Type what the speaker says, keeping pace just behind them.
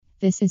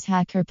This is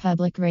Hacker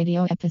Public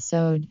Radio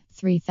episode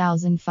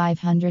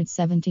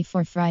 3570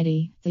 for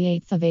Friday, the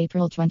 8th of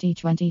April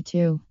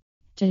 2022.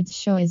 Today's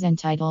show is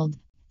entitled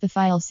The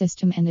File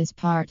System and is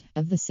part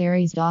of the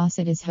series DOS.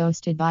 It is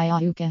hosted by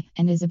Ahuka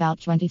and is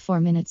about 24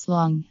 minutes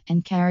long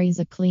and carries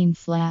a clean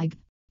flag.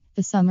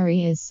 The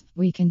summary is,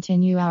 we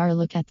continue our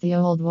look at the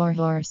old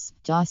warhorse,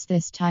 DOS.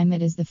 This time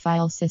it is the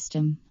file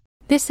system.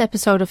 This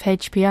episode of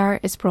HPR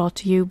is brought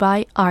to you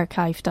by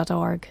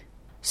archive.org.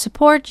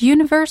 Support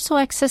universal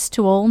access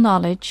to all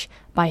knowledge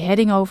by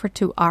heading over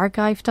to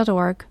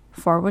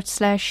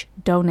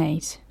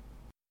archive.org/donate.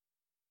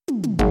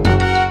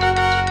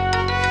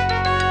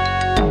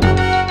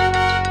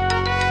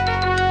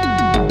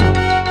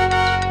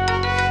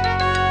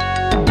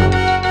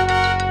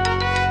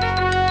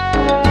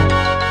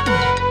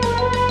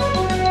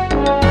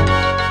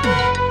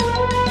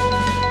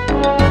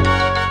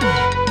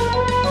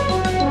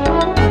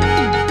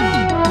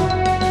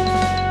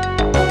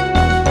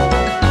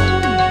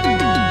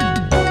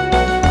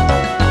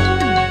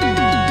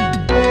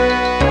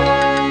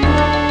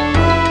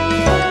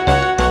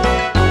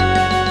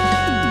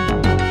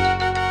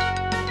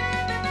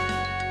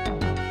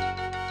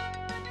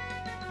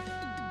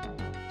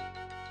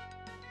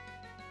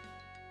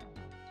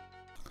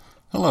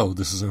 Hello,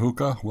 this is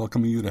Ahuka,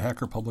 welcoming you to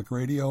Hacker Public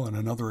Radio and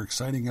another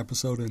exciting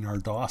episode in our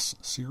DOS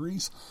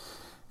series.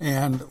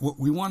 And what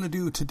we want to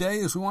do today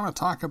is we want to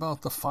talk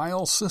about the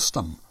file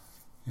system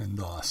in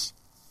DOS.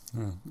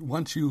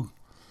 Once you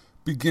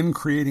begin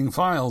creating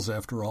files,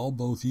 after all,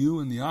 both you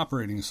and the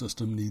operating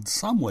system need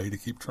some way to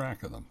keep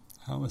track of them.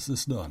 How is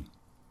this done?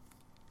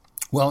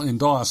 Well, in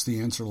DOS, the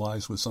answer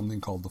lies with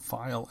something called the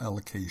File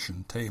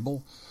Allocation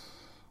Table,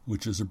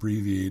 which is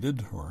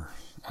abbreviated or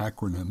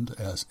acronymed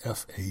as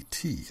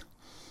FAT.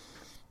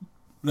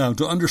 Now,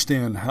 to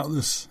understand how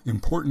this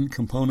important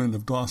component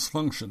of DOS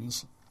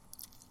functions,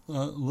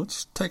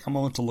 let's take a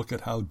moment to look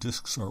at how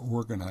disks are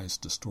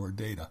organized to store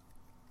data.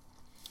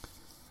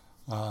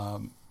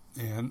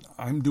 And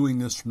I'm doing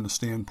this from the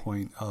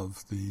standpoint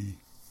of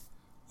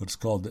what's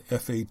called the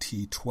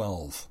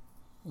FAT12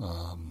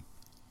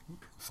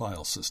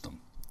 file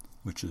system,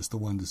 which is the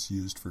one that's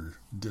used for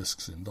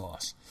disks in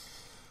DOS.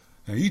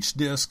 Now, each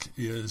disk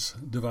is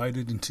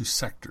divided into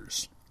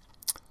sectors.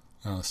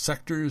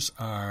 Sectors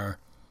are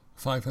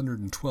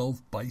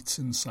 512 bytes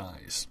in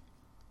size.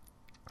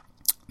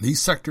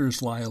 These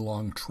sectors lie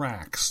along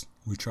tracks,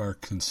 which are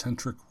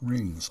concentric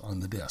rings on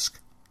the disk.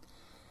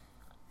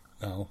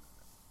 Now,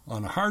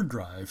 on a hard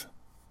drive,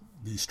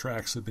 these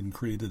tracks have been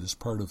created as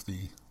part of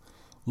the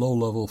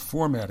low-level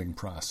formatting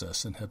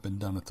process and have been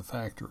done at the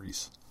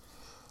factories.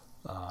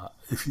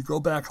 If you go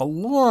back a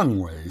long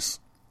ways,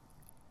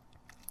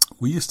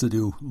 we used to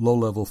do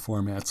low-level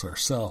formats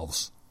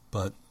ourselves,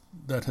 but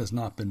that has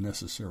not been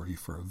necessary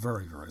for a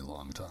very, very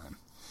long time.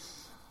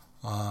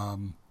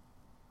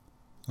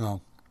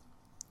 Now,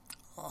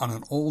 on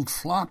an old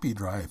floppy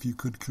drive, you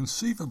could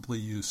conceivably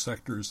use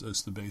sectors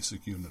as the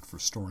basic unit for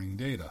storing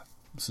data,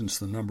 since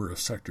the number of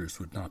sectors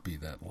would not be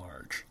that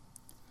large.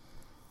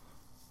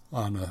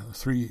 On a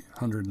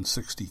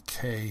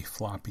 360K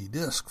floppy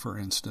disk, for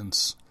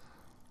instance,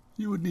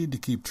 you would need to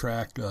keep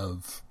track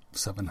of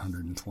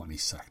 720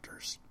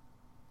 sectors.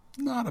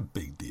 Not a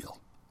big deal.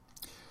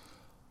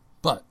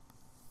 But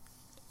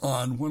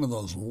on one of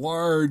those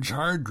large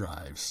hard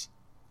drives,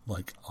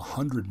 like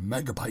 100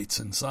 megabytes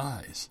in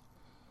size,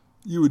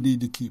 you would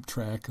need to keep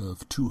track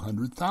of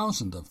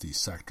 200,000 of these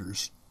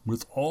sectors,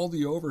 with all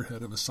the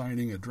overhead of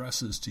assigning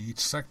addresses to each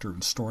sector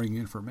and storing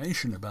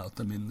information about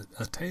them in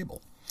a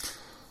table.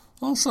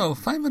 Also,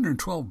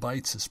 512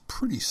 bytes is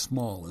pretty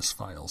small as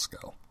files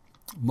go.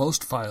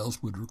 Most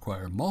files would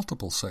require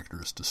multiple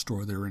sectors to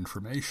store their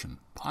information,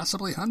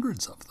 possibly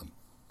hundreds of them.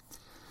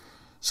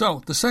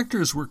 So, the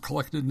sectors were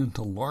collected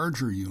into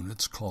larger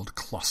units called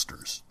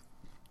clusters.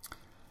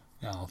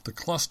 Now, the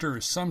cluster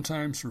is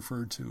sometimes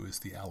referred to as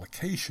the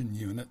allocation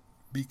unit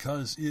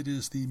because it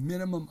is the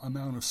minimum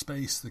amount of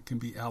space that can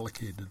be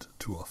allocated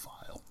to a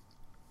file.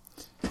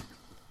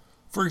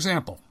 For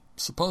example,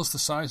 suppose the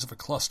size of a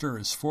cluster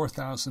is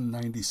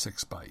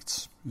 4,096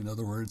 bytes. In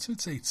other words,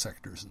 it's 8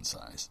 sectors in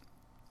size.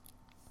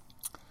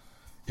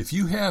 If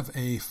you have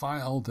a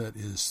file that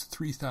is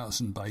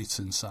 3,000 bytes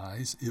in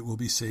size, it will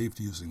be saved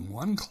using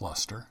one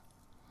cluster,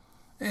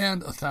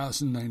 and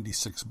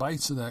 1,096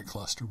 bytes of that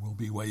cluster will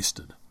be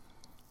wasted.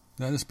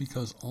 That is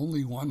because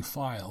only one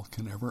file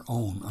can ever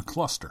own a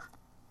cluster.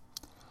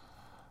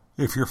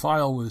 If your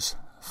file was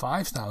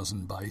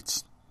 5,000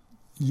 bytes,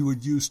 you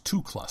would use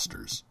 2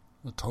 clusters,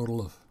 a total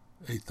of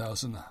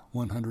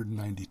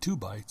 8,192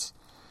 bytes,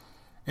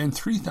 and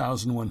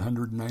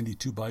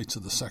 3,192 bytes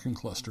of the second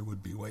cluster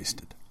would be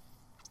wasted.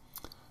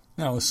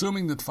 Now,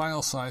 assuming that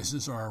file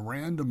sizes are a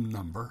random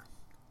number,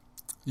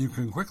 you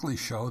can quickly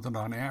show that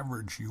on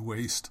average you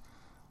waste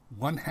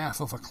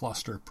 1/2 of a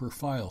cluster per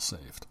file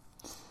saved.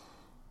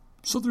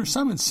 So there's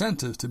some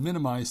incentive to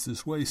minimize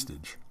this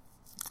wastage,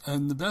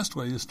 and the best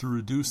way is to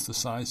reduce the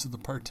size of the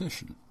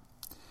partition.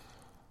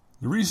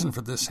 The reason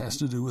for this has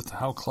to do with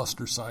how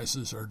cluster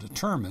sizes are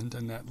determined,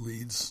 and that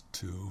leads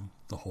to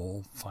the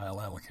whole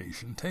file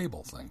allocation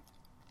table thing.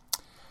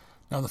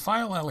 Now, the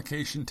file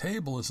allocation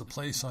table is a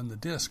place on the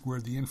disk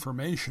where the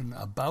information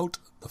about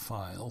the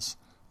files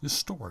is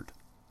stored.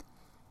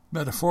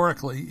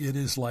 Metaphorically, it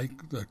is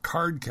like the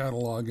card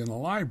catalog in a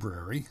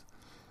library.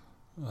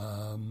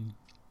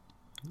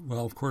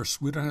 Well, of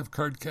course, we don't have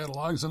card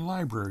catalogs in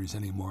libraries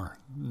anymore.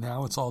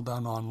 Now it's all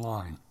done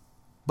online.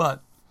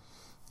 But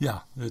yeah,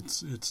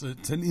 it's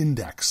an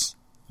index.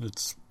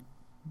 It's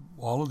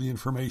all of the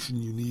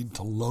information you need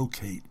to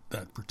locate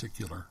that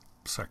particular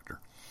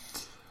sector.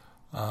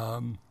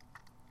 Now,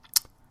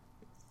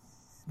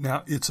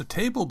 it's a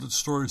table that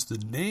stores the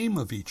name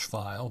of each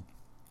file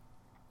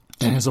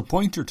and has a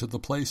pointer to the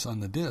place on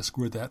the disk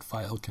where that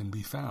file can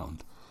be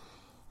found.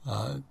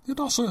 It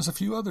also has a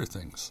few other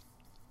things.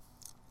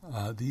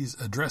 These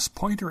address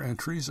pointer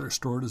entries are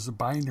stored as a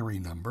binary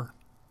number,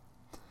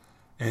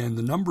 and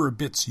the number of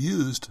bits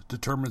used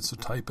determines the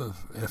type of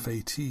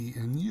FAT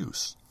in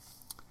use.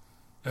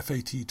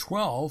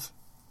 FAT12,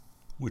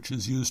 which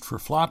is used for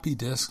floppy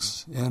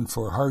disks and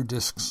for hard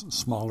disks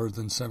smaller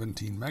than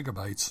 17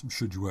 megabytes,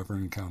 should you ever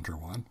encounter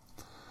one,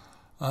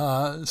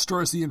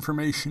 stores the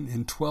information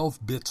in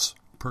 12 bits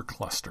per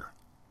cluster.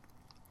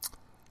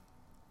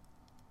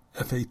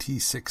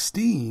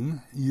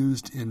 FAT16,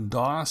 used in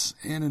DOS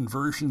and in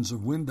versions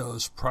of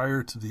Windows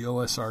prior to the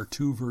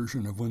OSR2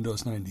 version of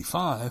Windows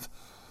 95,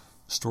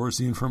 stores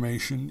the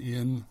information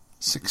in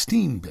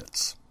 16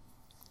 bits.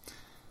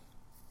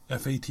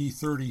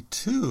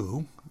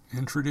 FAT32,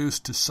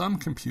 introduced to some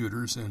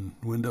computers in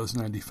Windows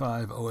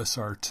 95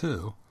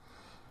 OSR2,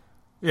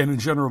 and in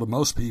general to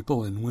most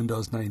people in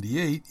Windows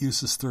 98,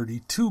 uses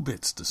 32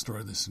 bits to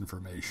store this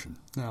information.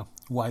 Now,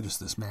 why does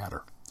this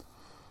matter?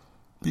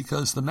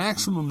 Because the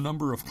maximum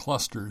number of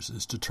clusters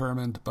is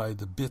determined by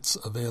the bits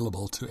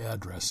available to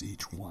address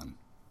each one.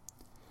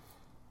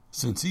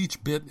 Since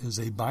each bit is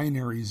a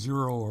binary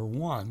 0 or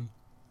 1,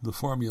 the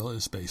formula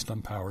is based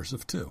on powers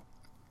of 2.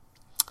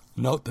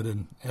 Note that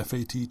in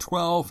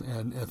FAT12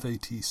 and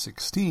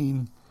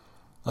FAT16,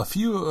 a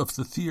few of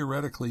the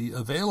theoretically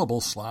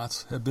available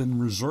slots have been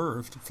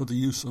reserved for the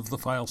use of the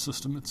file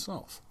system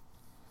itself.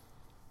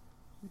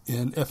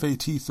 In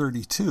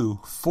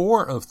FAT32,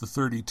 4 of the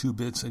 32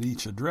 bits at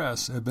each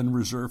address have been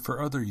reserved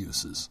for other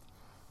uses,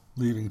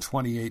 leaving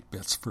 28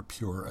 bits for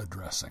pure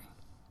addressing.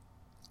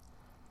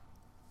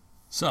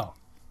 So,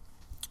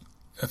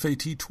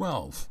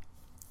 FAT12,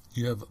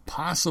 you have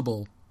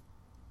possible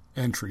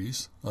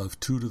entries of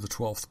 2 to the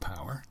 12th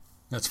power.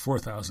 That's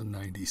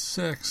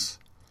 4,096.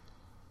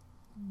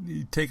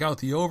 You take out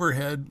the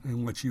overhead,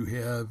 and what you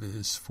have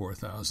is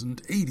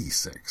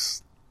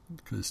 4,086,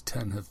 because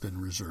 10 have been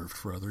reserved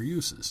for other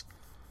uses.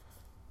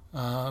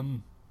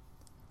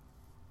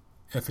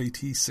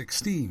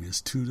 FAT16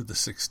 is 2 to the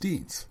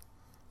 16th.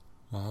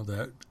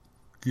 That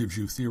gives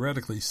you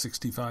theoretically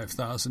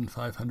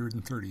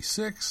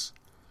 65,536,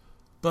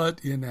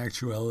 but in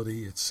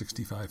actuality it's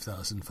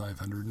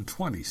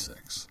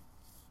 65,526.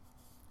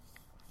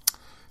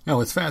 Now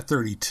with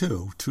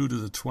FAT32, 2 to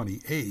the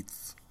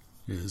 28th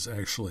is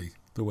actually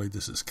the way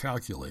this is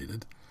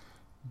calculated.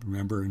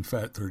 Remember, in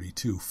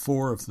FAT32,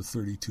 4 of the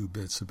 32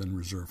 bits have been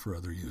reserved for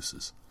other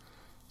uses.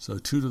 So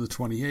 2 to the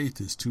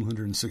 28th is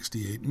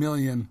 268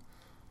 million.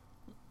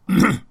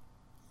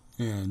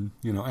 And,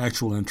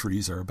 actual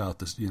entries are about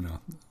this,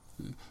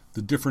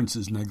 the difference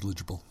is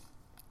negligible.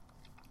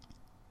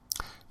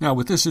 Now,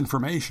 with this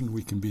information,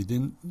 we can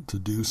begin to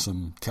do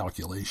some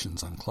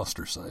calculations on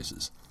cluster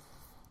sizes.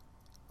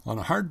 On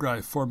a hard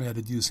drive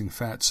formatted using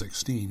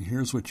FAT16,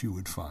 here's what you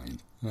would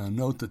find. Now,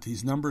 note that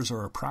these numbers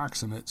are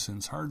approximate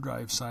since hard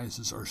drive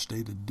sizes are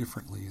stated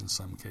differently in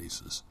some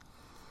cases.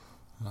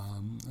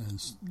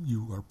 As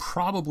you are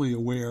probably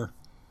aware,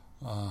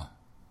 a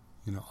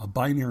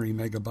binary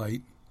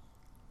megabyte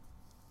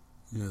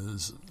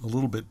is a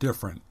little bit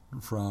different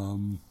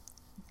from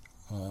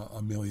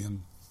a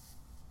million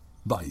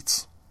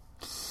bytes.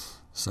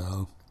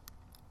 So,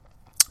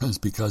 it's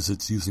because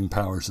it's using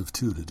powers of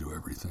 2 to do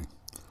everything.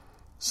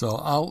 So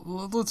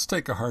let's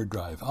take a hard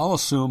drive. I'll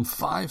assume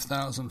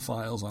 5,000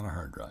 files on a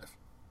hard drive.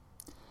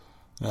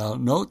 Now,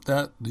 note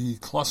that the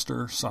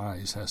cluster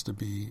size has to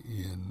be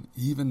in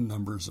even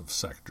numbers of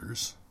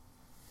sectors,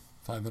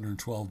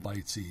 512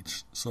 bytes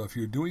each. So if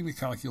you're doing the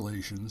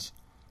calculations,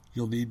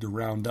 you'll need to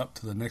round up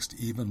to the next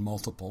even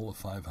multiple of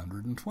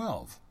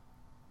 512.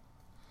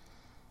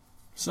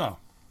 So,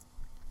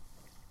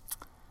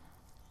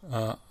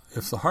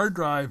 if the hard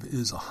drive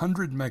is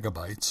 100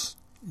 megabytes,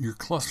 your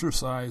cluster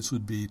size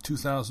would be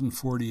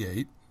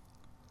 2048.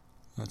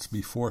 That's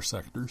be 4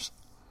 sectors.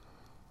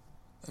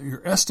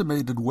 Your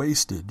estimated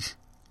wastage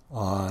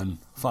on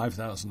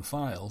 5,000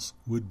 files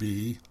would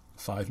be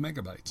 5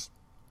 megabytes.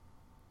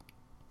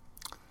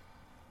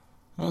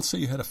 Now, let's say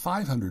you had a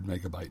 500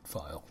 megabyte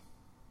file.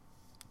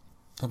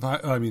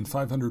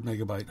 500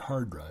 megabyte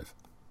hard drive.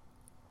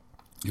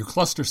 Your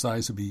cluster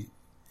size would be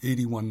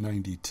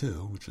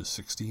 8192, which is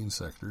 16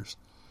 sectors.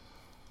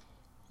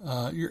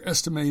 Your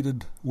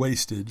estimated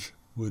wastage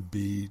would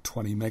be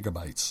 20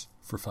 megabytes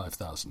for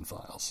 5,000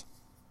 files.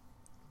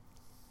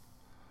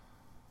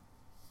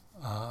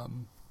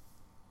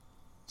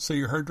 Say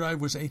your hard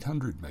drive was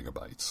 800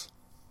 megabytes.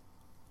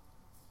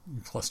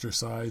 Your cluster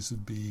size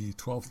would be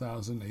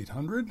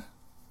 12,800,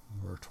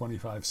 or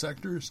 25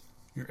 sectors.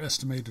 Your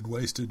estimated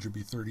wastage would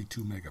be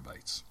 32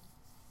 megabytes.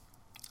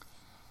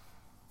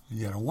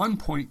 You had a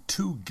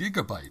 1.2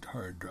 gigabyte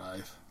hard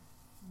drive.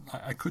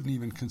 I couldn't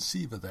even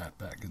conceive of that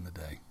back in the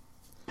day.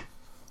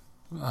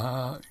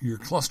 Your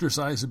cluster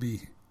size would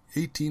be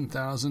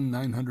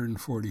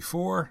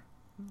 18,944,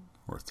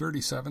 or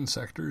 37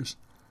 sectors,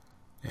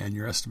 and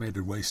your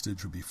estimated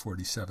wastage would be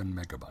 47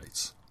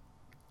 megabytes.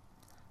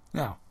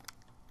 Now,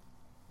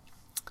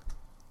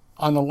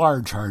 on a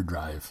large hard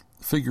drive,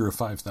 the figure of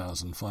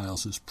 5,000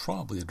 files is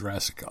probably a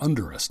drastic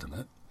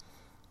underestimate.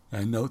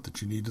 And note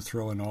that you need to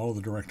throw in all of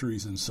the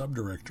directories and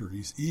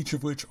subdirectories, each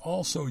of which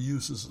also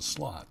uses a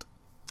slot.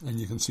 And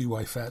you can see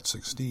why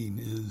FAT16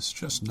 is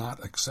just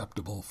not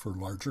acceptable for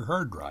larger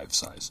hard drive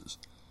sizes.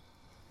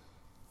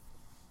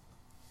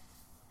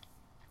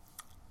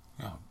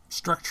 Now,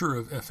 structure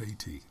of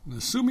FAT.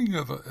 Assuming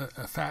of a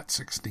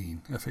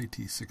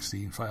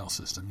FAT16 file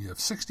system, you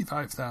have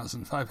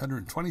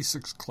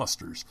 65,526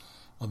 clusters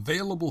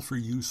available for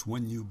use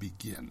when you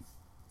begin.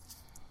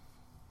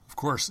 Of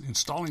course,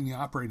 installing the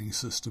operating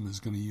system is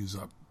going to use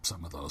up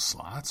some of those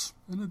slots,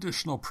 and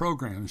additional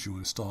programs you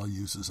install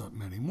uses up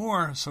many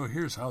more, so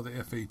here's how the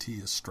FAT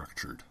is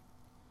structured.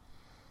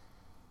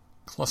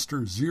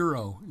 Cluster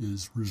 0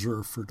 is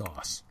reserved for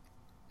DOS.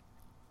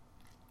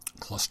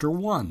 Cluster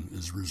 1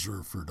 is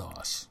reserved for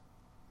DOS.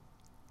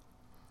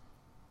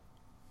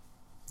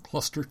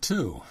 Cluster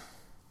 2,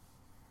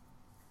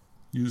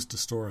 used to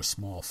store a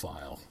small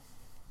file.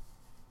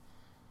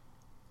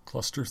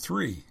 Cluster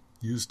 3,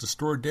 used to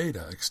store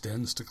data,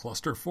 extends to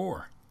Cluster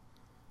 4.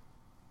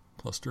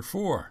 Cluster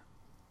 4,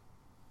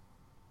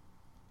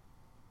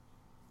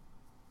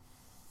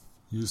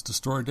 used to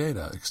store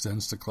data,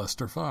 extends to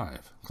Cluster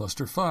 5.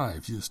 Cluster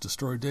 5, used to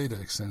store data,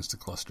 extends to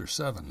Cluster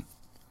 7.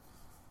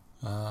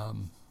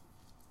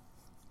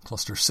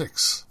 Cluster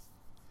 6,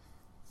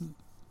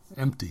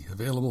 empty,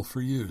 available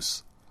for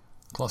use.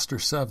 Cluster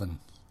 7,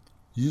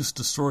 used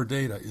to store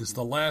data, is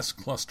the last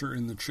cluster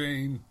in the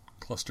chain.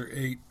 Cluster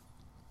 8,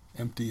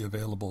 empty,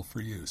 available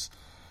for use.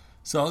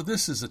 So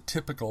this is a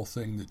typical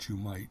thing that you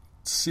might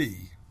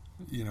see,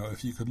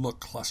 if you could look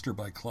cluster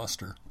by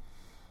cluster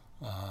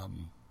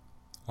on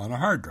a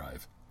hard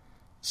drive.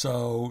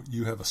 So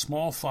you have a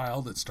small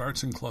file that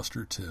starts in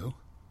cluster 2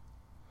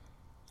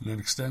 and then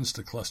extends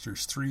to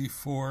clusters 3,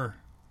 4,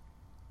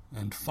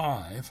 and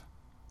 5.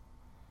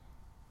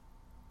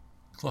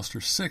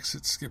 Cluster 6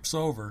 it skips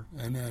over,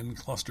 and then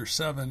cluster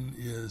 7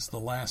 is the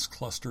last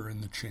cluster in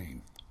the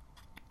chain.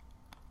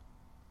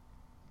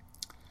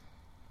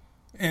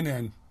 And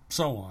then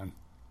so on.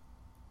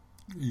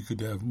 You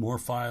could have more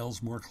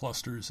files, more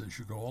clusters as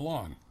you go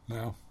along.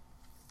 Now,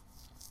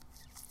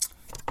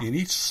 in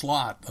each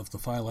slot of the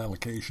file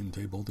allocation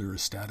table, there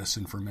is status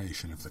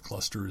information. If the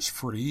cluster is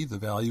free, the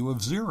value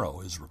of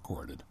 0 is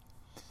recorded.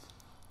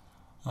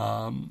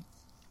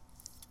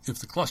 If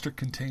the cluster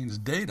contains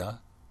data,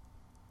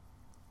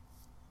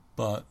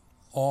 but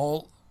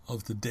all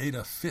of the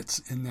data fits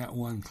in that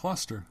one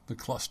cluster, the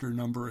cluster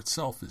number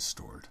itself is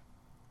stored.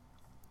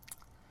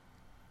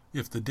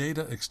 If the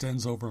data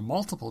extends over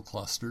multiple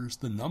clusters,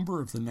 the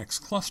number of the next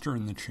cluster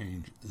in the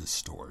chain is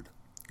stored.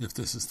 If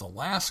this is the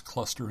last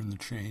cluster in the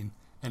chain,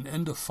 an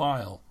end of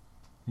file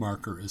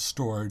marker is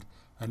stored,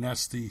 and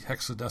that's the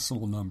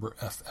hexadecimal number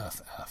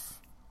FFF.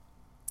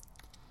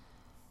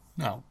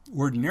 Now,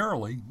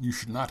 ordinarily, you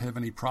should not have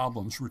any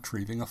problems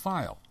retrieving a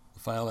file. The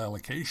file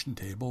allocation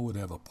table would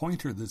have a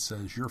pointer that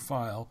says your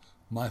file,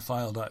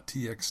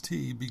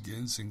 myfile.txt,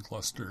 begins in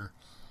cluster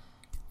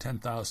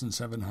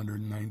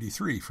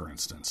 10,793, for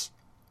instance,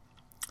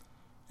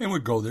 and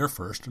would go there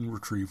first and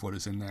retrieve what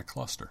is in that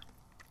cluster.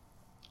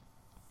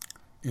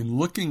 In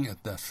looking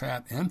at that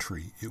FAT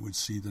entry, it would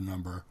see the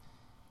number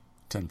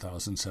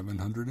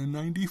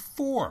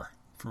 10,794,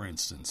 for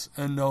instance,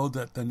 and know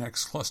that the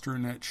next cluster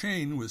in that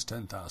chain was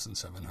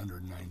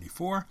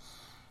 10,794,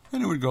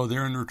 and it would go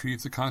there and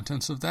retrieve the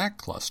contents of that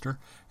cluster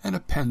and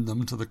append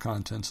them to the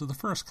contents of the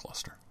first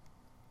cluster.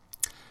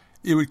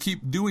 It would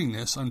keep doing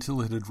this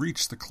until it had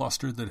reached the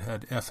cluster that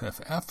had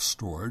FFF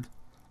stored,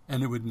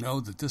 and it would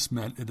know that this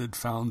meant it had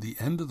found the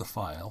end of the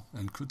file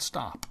and could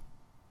stop.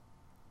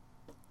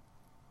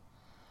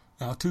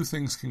 Now, two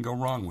things can go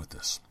wrong with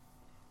this.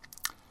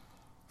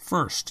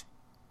 First,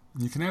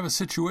 you can have a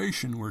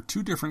situation where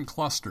two different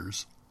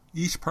clusters,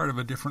 each part of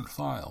a different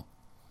file,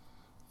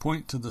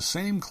 point to the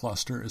same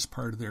cluster as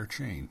part of their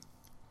chain.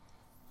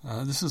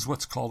 This is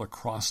what's called a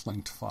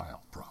cross-linked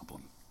file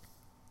problem.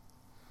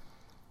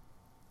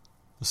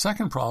 The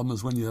second problem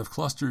is when you have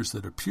clusters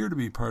that appear to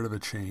be part of a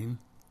chain,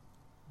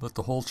 but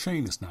the whole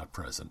chain is not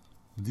present.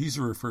 These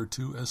are referred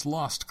to as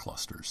lost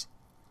clusters.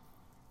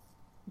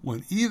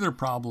 When either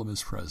problem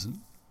is present,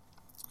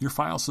 your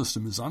file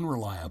system is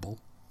unreliable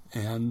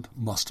and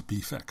must be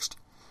fixed.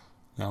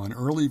 Now, in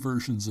early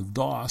versions of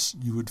DOS,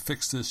 you would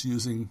fix this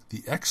using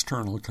the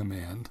external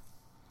command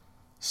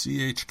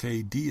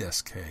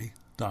chkdsk.exe,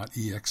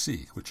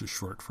 which is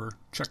short for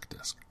check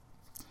disk.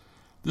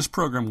 This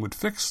program would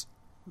fix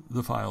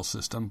the file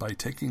system by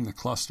taking the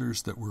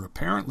clusters that were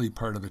apparently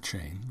part of a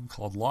chain,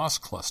 called loss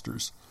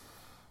clusters,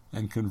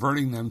 and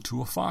converting them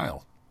to a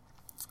file,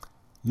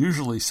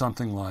 usually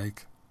something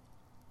like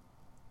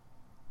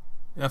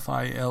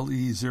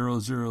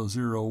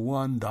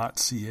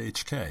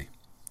file0001.chk.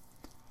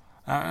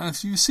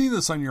 If you see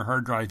this on your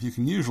hard drive, you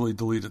can usually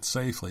delete it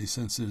safely,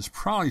 since it is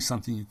probably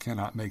something you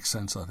cannot make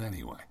sense of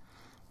anyway.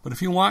 But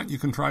if you want, you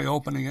can try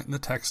opening it in the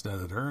text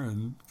editor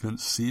and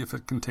see if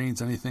it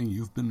contains anything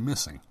you've been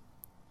missing.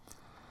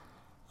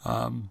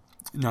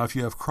 Now, if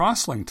you have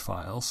cross-linked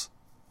files,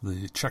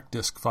 the check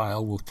disk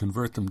file will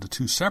convert them to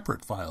two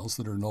separate files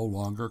that are no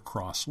longer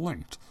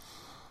cross-linked.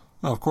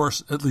 Now, of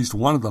course, at least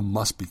one of them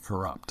must be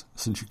corrupt,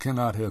 since you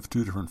cannot have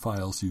two different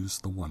files use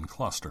the one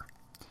cluster.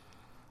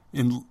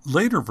 In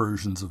later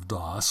versions of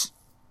DOS,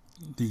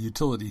 the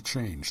utility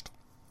changed,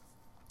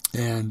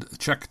 and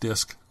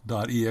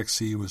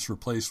checkdisk.exe was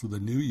replaced with a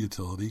new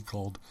utility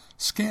called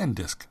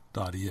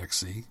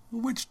scandisk.exe,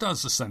 which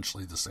does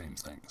essentially the same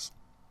things.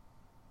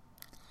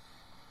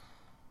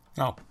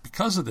 Now,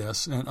 because of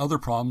this and other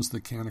problems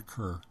that can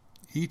occur,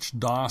 each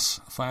DOS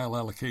file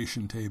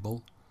allocation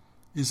table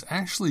is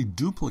actually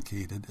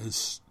duplicated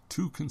as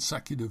two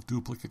consecutive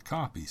duplicate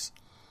copies.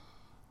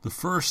 The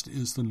first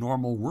is the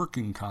normal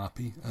working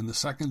copy, and the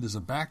second is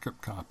a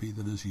backup copy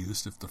that is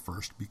used if the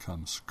first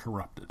becomes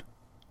corrupted.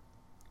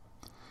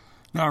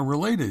 Now, a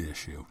related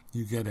issue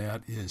you get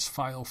at is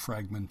file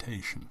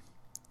fragmentation.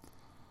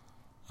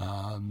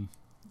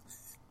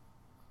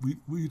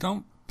 We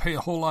don't pay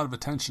a whole lot of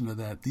attention to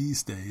that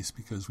these days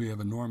because we have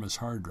enormous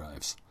hard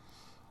drives.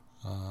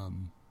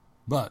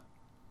 But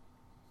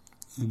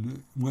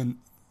when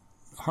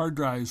hard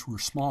drives were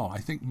small, I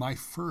think my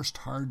first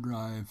hard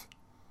drive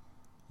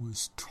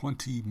was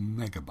 20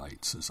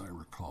 megabytes, as I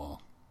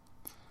recall,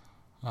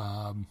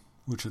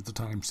 which at the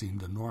time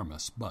seemed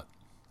enormous. But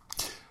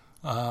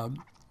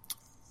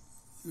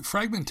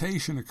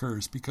fragmentation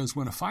occurs because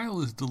when a file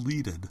is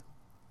deleted,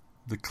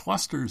 the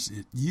clusters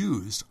it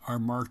used are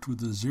marked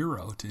with a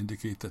 0 to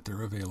indicate that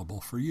they're available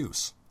for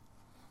use.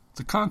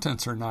 The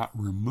contents are not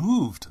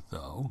removed,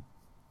 though,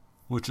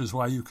 which is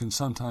why you can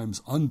sometimes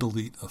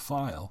undelete a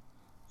file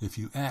if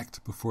you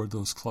act before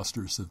those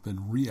clusters have been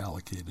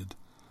reallocated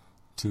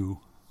to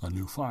a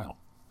new file.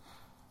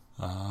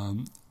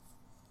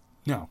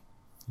 Now,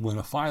 when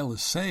a file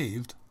is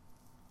saved,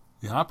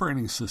 the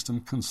operating system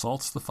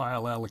consults the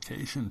file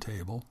allocation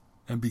table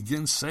and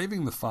begins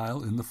saving the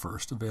file in the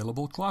first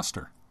available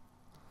cluster.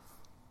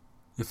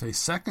 If a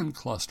second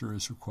cluster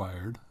is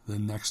required, the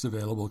next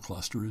available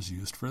cluster is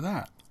used for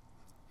that.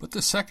 But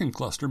the second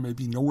cluster may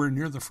be nowhere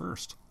near the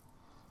first.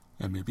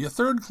 And maybe a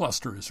third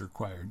cluster is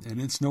required,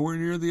 and it's nowhere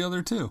near the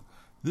other two.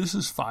 This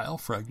is file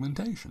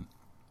fragmentation.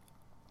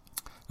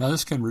 Now,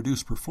 this can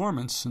reduce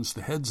performance since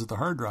the heads of the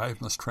hard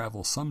drive must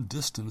travel some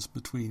distance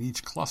between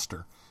each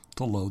cluster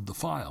to load the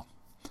file.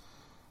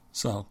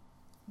 So,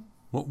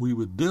 what we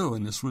would do,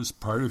 and this was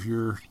part of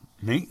your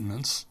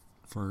maintenance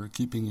for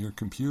keeping your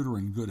computer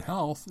in good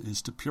health,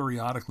 is to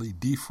periodically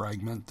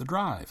defragment the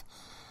drive.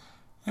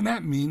 And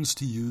that means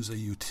to use a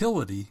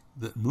utility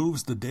that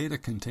moves the data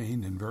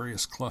contained in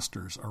various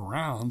clusters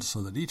around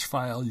so that each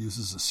file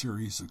uses a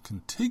series of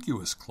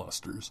contiguous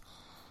clusters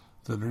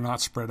that are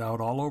not spread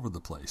out all over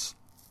the place.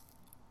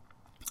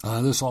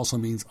 This also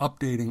means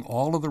updating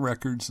all of the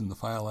records in the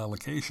file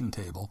allocation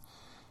table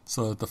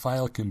so that the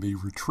file can be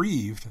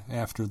retrieved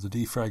after the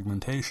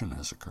defragmentation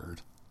has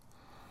occurred.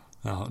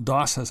 Now,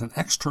 DOS has an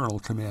external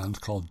command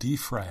called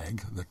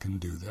defrag that can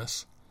do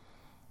this,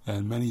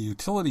 and many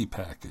utility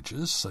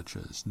packages, such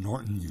as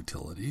Norton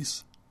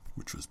Utilities,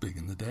 which was big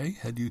in the day,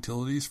 had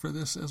utilities for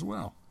this as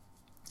well.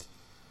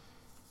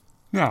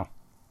 Now,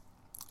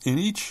 in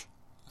each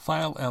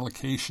file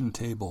allocation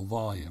table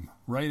volume,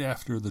 right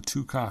after the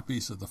two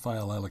copies of the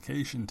file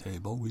allocation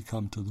table, we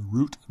come to the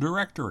root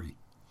directory.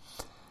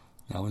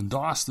 Now, in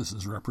DOS, this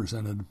is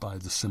represented by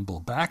the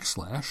symbol \,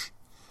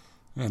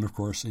 and of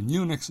course, in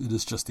Unix, it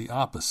is just the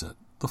opposite,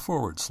 the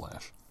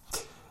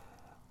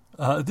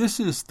 /. This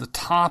is the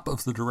top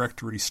of the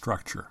directory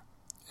structure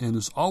and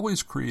is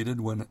always created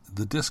when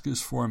the disk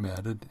is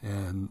formatted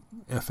and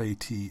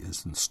FAT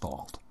is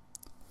installed.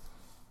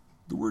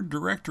 The word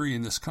directory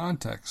in this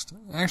context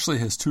actually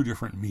has two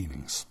different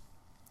meanings.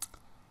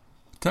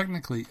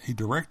 Technically, a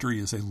directory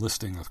is a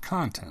listing of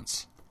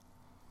contents,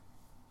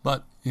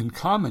 but in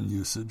common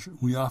usage,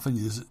 we often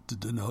use it to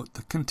denote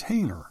the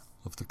container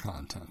of the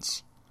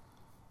contents.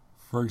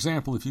 For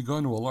example, if you go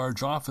into a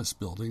large office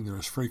building, there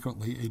is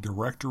frequently a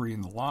directory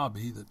in the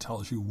lobby that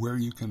tells you where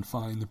you can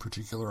find the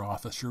particular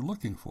office you're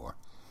looking for.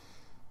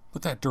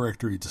 But that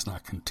directory does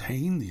not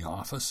contain the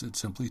office, it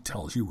simply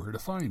tells you where to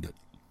find it.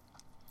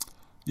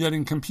 Yet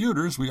in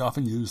computers, we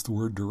often use the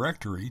word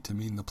directory to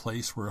mean the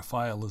place where a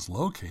file is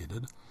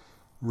located,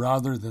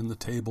 rather than the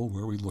table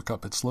where we look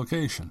up its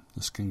location.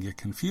 This can get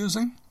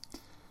confusing.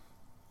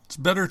 It's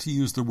better to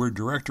use the word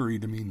directory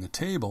to mean the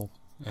table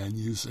and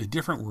use a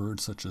different word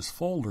such as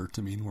folder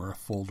to mean where a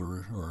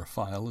folder or a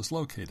file is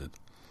located.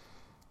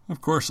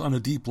 Of course, on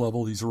a deep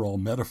level, these are all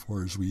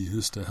metaphors we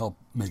use to help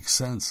make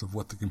sense of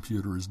what the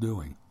computer is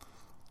doing.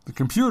 The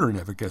computer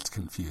never gets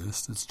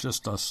confused. It's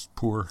just us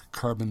poor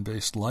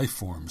carbon-based life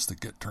forms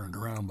that get turned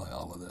around by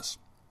all of this.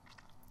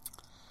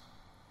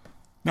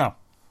 Now,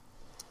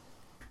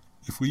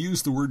 if we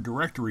use the word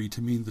directory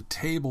to mean the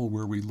table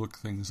where we look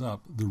things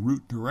up, the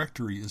root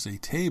directory is a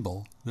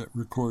table that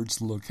records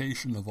the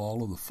location of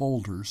all of the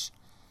folders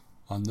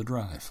on the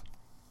drive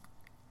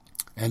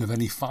and of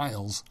any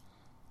files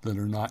that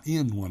are not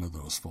in one of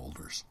those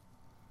folders.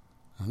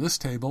 Now, this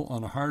table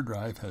on a hard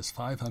drive has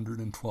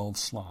 512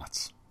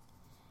 slots,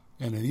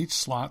 and in each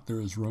slot there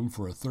is room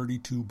for a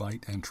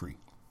 32-byte entry.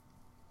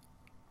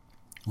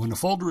 When a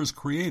folder is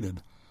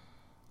created,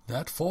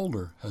 that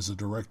folder has a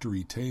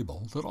directory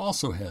table that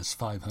also has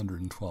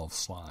 512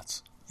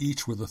 slots,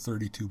 each with a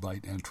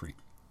 32-byte entry.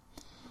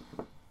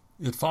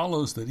 It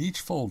follows that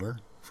each folder,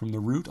 from the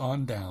root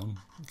on down,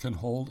 can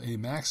hold a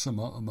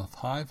maximum of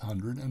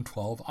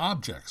 512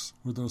 objects,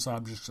 where those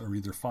objects are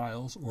either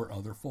files or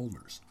other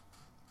folders.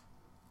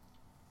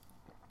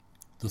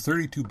 The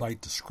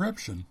 32-byte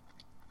description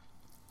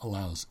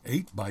allows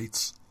 8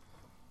 bytes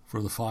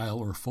for the file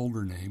or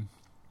folder name,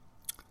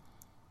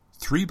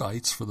 3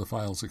 bytes for the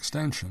file's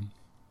extension,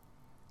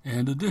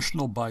 and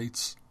additional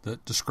bytes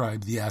that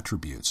describe the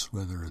attributes,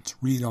 whether it's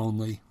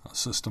read-only, a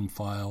system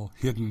file,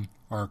 hidden,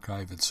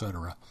 archive,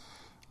 etc.,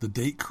 the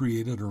date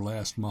created or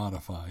last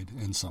modified,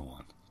 and so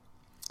on.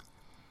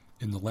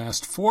 In the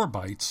last 4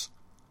 bytes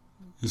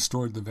is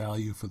stored the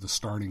value for the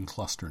starting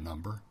cluster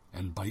number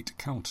and byte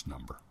count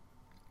number.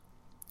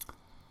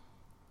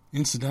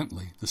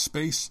 Incidentally, the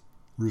space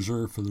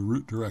reserved for the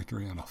root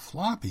directory on a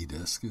floppy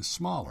disk is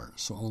smaller,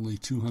 so only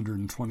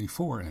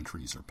 224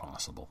 entries are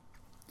possible.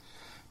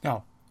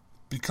 Now,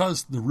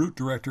 because the root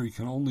directory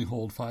can only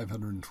hold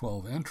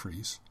 512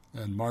 entries,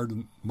 and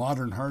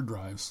modern hard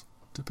drives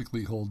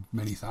typically hold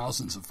many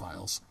thousands of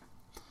files,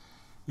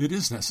 it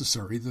is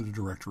necessary that a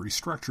directory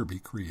structure be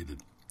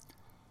created.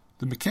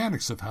 The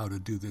mechanics of how to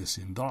do this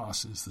in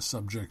DOS is the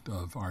subject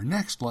of our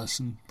next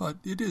lesson, but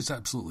it is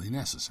absolutely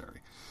necessary.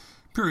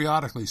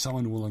 Periodically,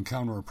 someone will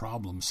encounter a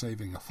problem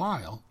saving a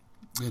file,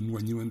 and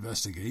when you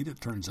investigate, it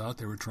turns out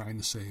they were trying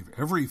to save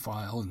every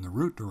file in the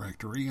root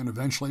directory and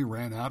eventually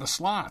ran out of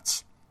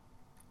slots.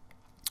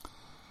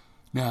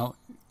 Now,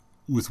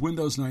 with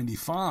Windows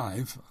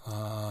 95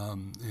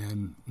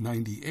 and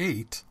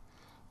 98,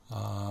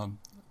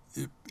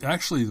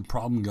 actually the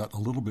problem got a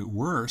little bit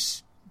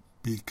worse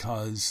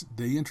because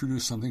they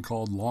introduced something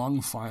called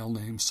long file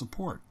name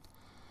support.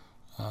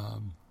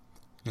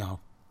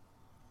 Now,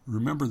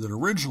 remember that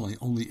originally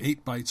only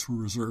 8 bytes were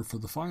reserved for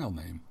the file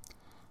name.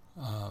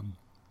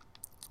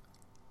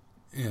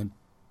 And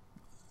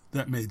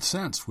that made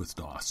sense with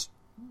DOS.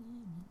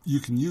 You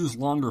can use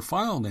longer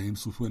file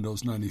names with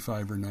Windows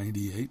 95 or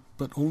 98,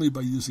 but only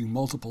by using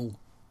multiple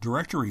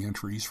directory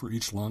entries for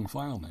each long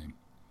file name.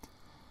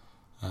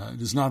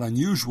 It is not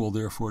unusual,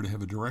 therefore, to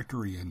have a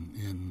directory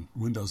in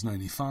Windows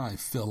 95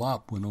 fill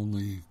up when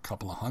only a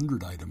couple of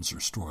hundred items are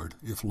stored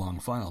if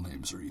long file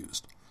names are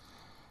used.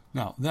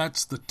 Now,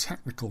 that's the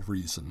technical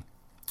reason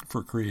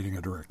for creating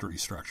a directory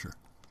structure.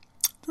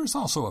 There's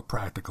also a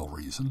practical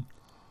reason,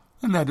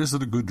 and that is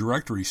that a good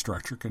directory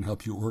structure can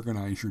help you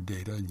organize your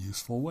data in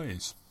useful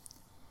ways.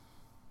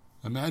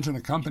 Imagine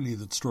a company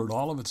that stored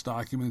all of its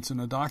documents in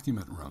a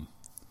document room.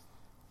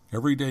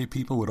 Every day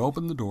people would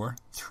open the door,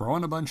 throw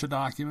in a bunch of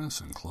documents,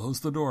 and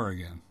close the door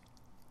again.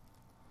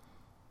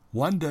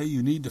 One day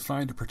you need to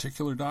find a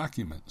particular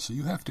document, so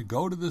you have to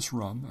go to this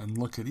room and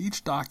look at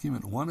each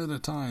document one at a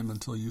time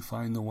until you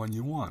find the one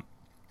you want.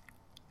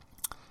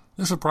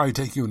 This will probably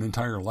take you an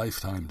entire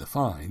lifetime to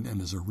find,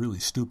 and is a really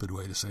stupid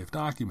way to save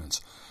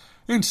documents.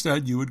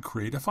 Instead, you would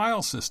create a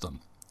file system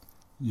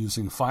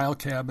using file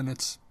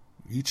cabinets,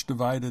 each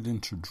divided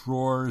into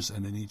drawers,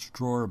 and in each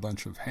drawer a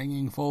bunch of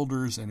hanging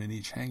folders, and in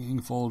each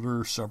hanging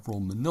folder several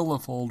manila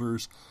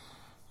folders,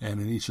 and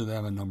in each of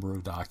them a number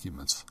of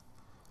documents.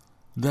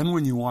 Then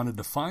when you wanted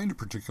to find a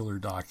particular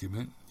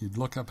document, you'd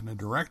look up in a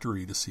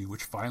directory to see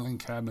which filing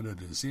cabinet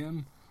it is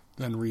in,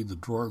 then read the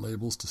drawer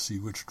labels to see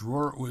which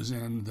drawer it was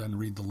in, then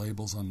read the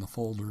labels on the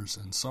folders,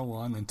 and so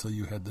on until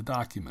you had the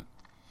document.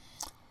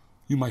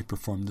 You might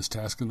perform this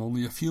task in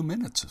only a few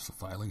minutes if the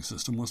filing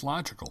system was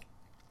logical.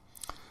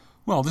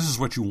 Well, this is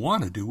what you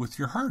want to do with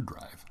your hard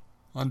drive.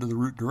 Under the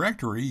root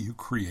directory, you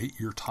create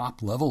your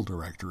top-level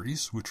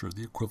directories, which are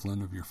the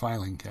equivalent of your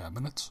filing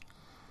cabinets.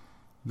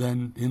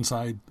 Then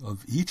inside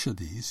of each of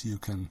these, you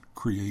can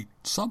create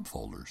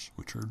subfolders,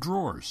 which are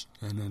drawers.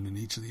 And then in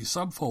each of these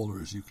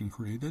subfolders, you can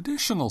create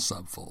additional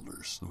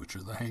subfolders, which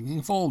are the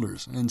hanging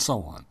folders, and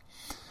so on.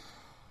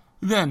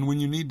 Then, when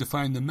you need to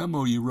find the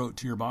memo you wrote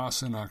to your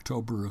boss in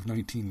October of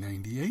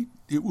 1998,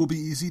 it will be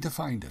easy to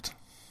find it.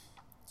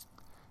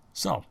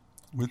 So,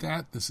 with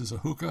that, this is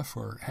Ahuka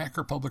for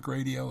Hacker Public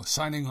Radio,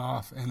 signing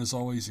off, and as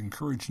always,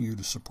 encouraging you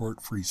to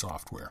support free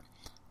software.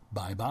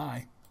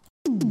 Bye-bye.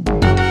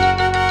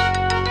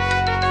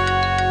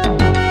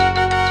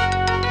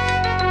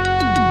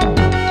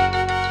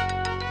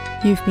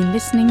 You've been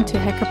listening to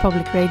Hacker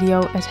Public Radio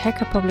at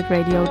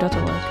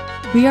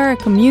hackerpublicradio.org. We are a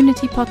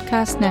community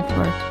podcast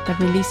network that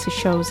releases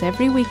shows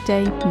every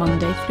weekday,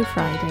 Monday through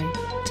Friday.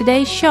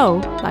 Today's show,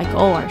 like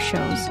all our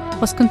shows,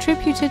 was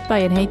contributed by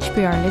an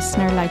HPR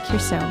listener like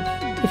yourself.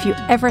 If you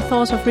ever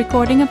thought of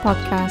recording a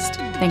podcast,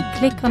 then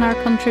click on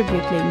our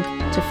contribute link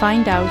to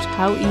find out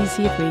how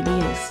easy it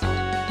really is.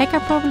 Hacker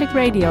Public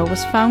Radio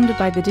was founded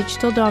by the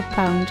Digital Dog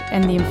Pound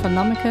and the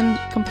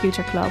Infonomicon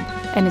Computer Club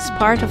and is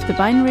part of the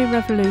binary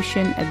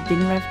revolution at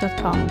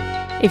binrev.com.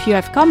 If you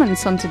have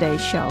comments on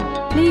today's show,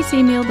 please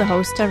email the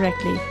host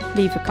directly,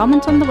 leave a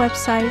comment on the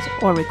website,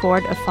 or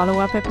record a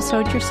follow-up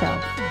episode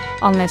yourself.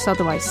 Unless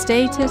otherwise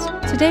stated,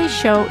 today's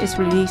show is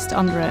released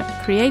under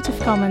a Creative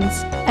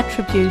Commons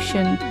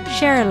Attribution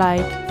Share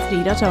Alike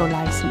 3.0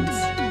 license.